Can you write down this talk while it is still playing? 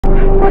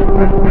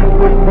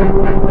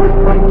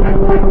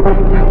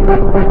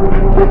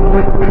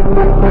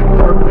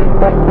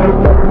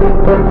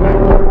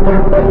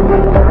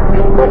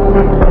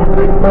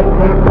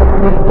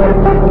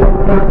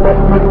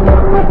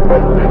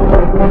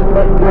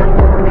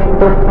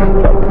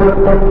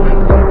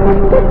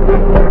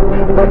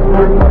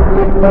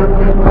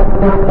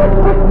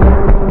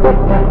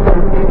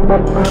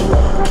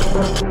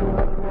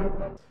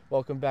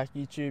Welcome back,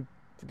 YouTube.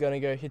 We're gonna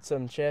go hit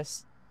some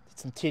chest, hit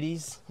some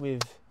titties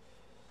with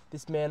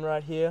this man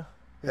right here.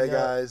 Hey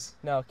guys.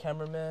 Now a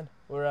cameraman.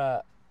 We're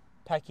at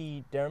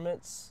Packy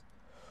Dermot's.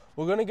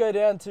 We're gonna go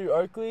down to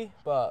Oakley,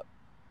 but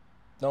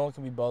no one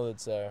can be bothered,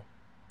 so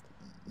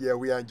yeah,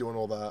 we ain't doing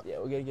all that. Yeah,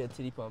 we're gonna get a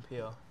titty pump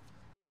here.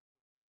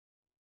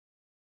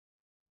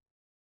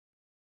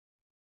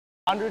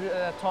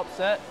 100 top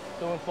set,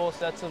 doing 4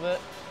 sets of it.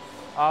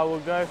 We'll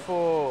go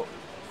for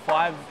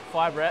five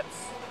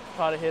reps.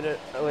 Try to hit it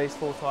at least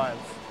 4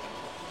 times.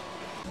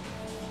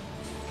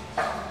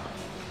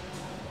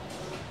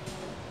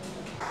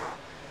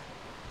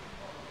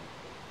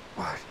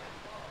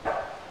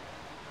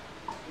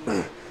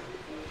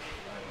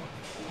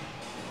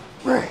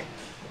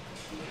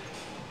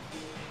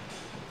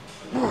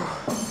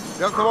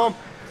 Yeah, come on.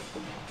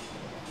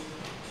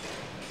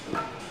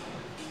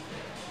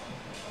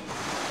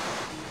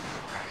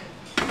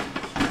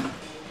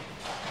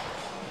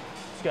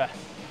 Let's go.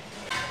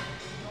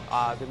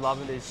 I've been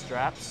loving these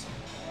straps.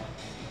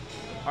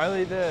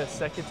 Only the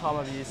second time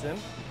I've used them,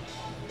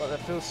 but they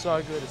feel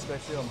so good,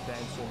 especially on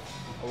bench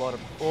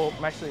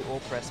and actually all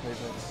press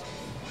movements.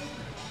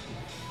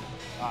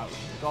 Alright,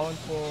 going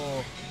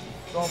for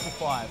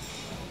 5.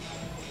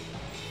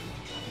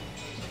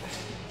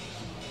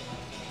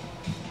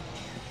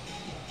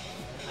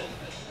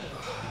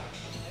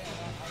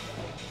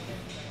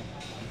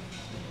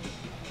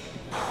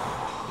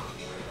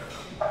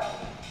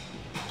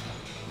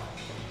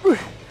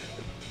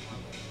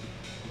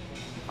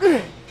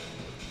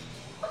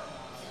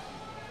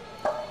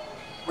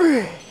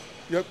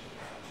 Yep.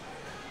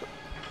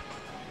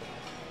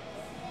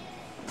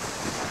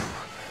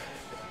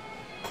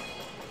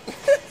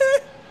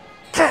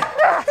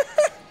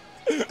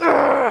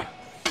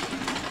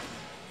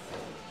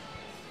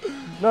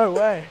 No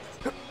way.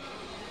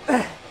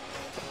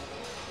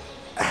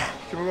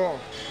 Keep it going.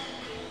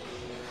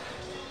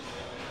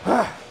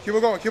 Keep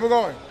it going, keep it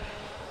going.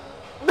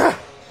 Yeah,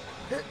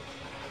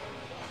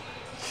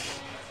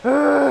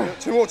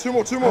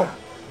 two more.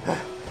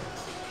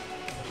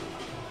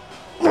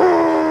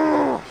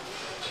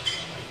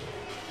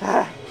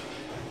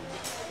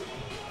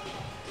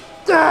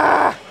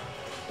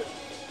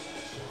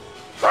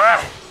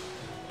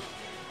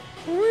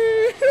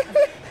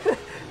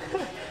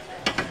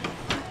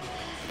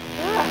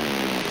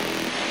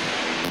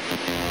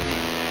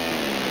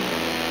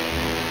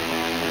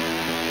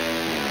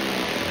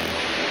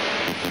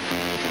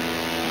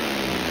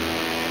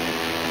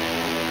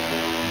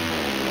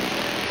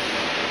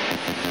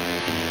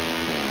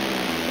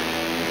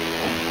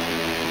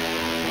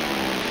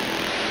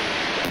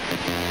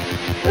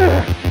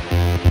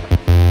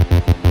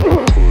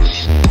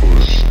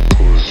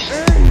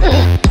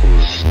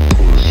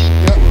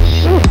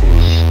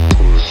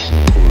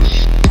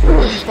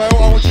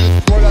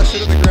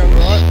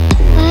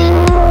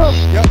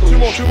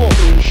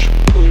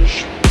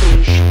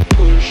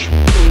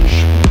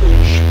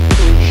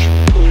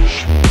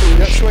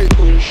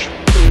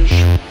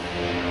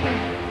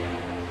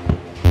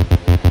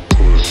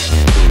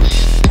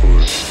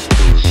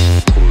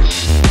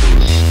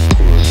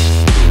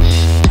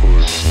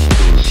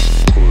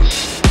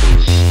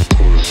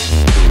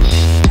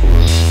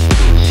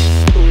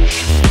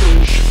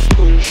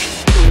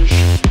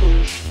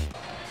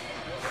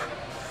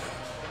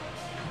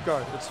 Go,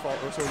 it's fine,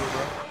 it's all good,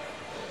 bro.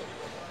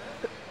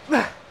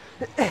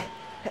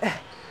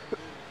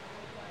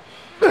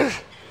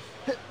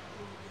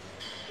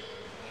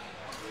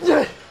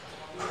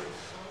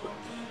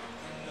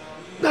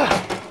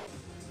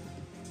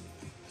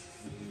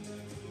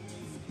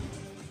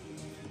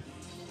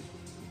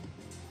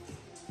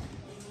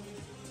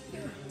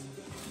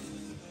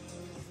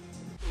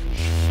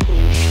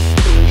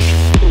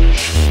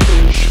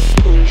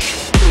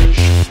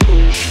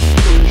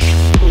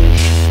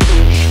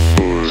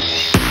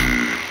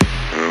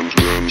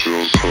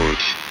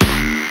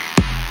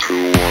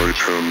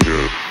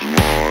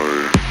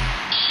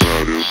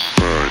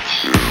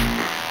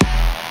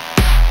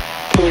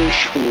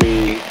 Push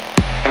me,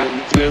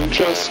 and then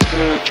just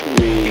hurt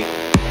me,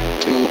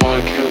 till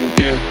I can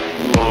get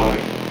my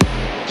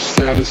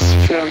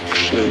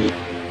satisfaction.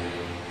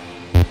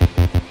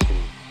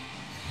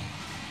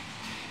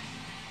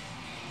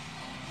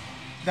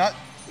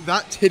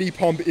 That titty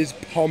pump is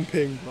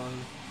pumping, bro.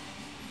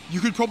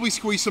 You could probably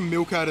squeeze some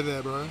milk out of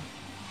there, bro.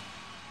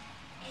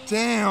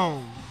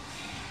 Damn.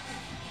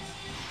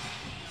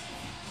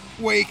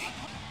 Wake.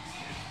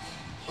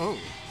 Oh.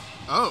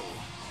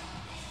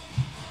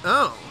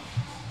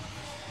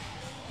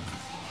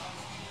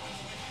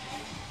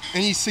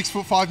 Any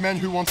 6'5" man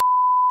who wants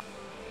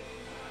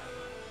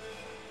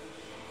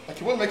Like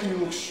you want making you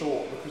look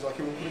short because like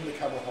you want putting the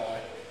camera high.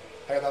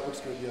 Hey, that looks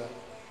good, yeah.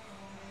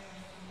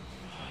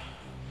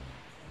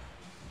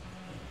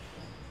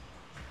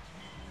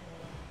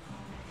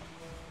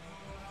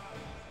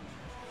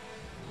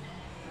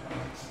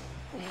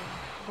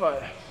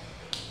 But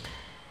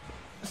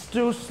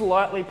still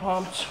slightly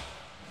pumped.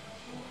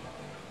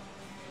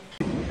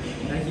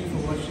 Thank you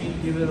for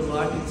watching. Give it a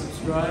like and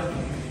subscribe.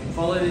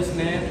 Follow this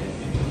man.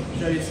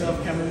 Show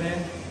yourself,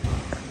 cameraman.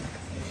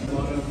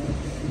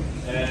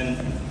 And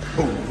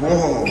oh,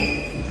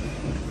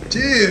 whoa,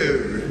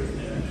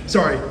 dude.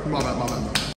 Sorry, my bad.